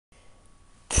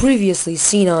Previously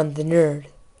seen on The Nerd.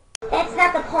 That's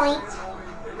not the point.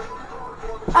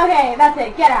 Okay, that's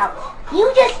it. Get out.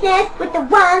 You just messed with the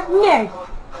wrong nerd.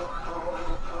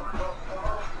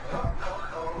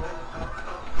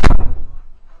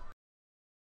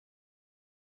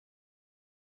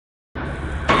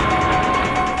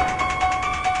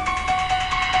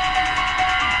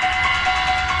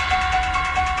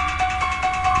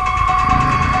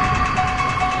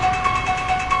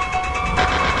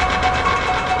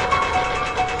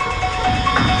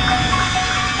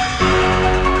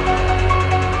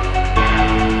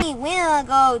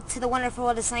 Go to the wonderful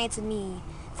world of science with me.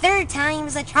 Third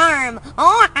time's a charm.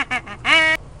 Oh,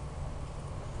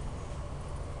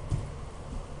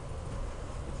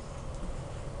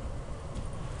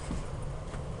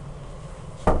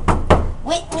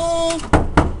 Whitney!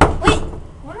 Wait!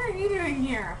 What are you doing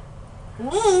here?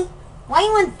 Me? Why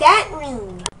you in that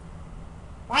room?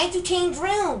 Why'd you change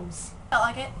rooms? Felt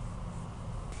like it.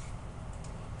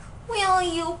 Will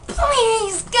you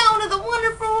please go to the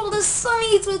wonderful world of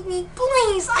science with me?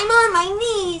 Please! I'm on my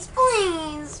knees!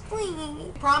 Please!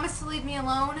 Please! Promise to leave me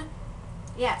alone?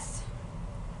 Yes.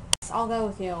 I'll go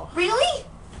with you. Really?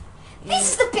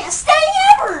 This is the best day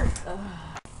ever!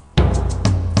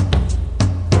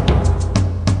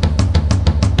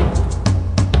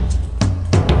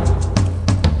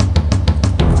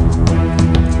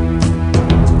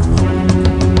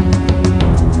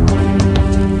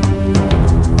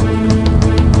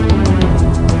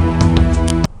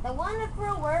 The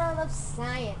wonderful world of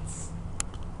science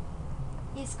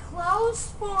is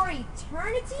closed for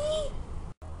eternity?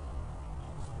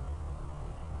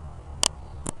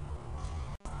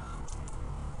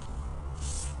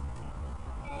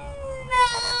 No.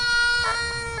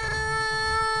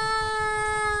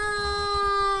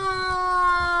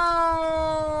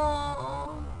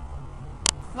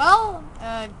 Well,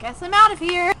 guess I'm out of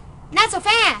here. Not so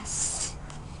fast!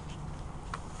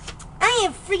 I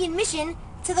have a freaking mission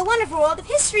to the wonderful world of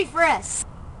history for us!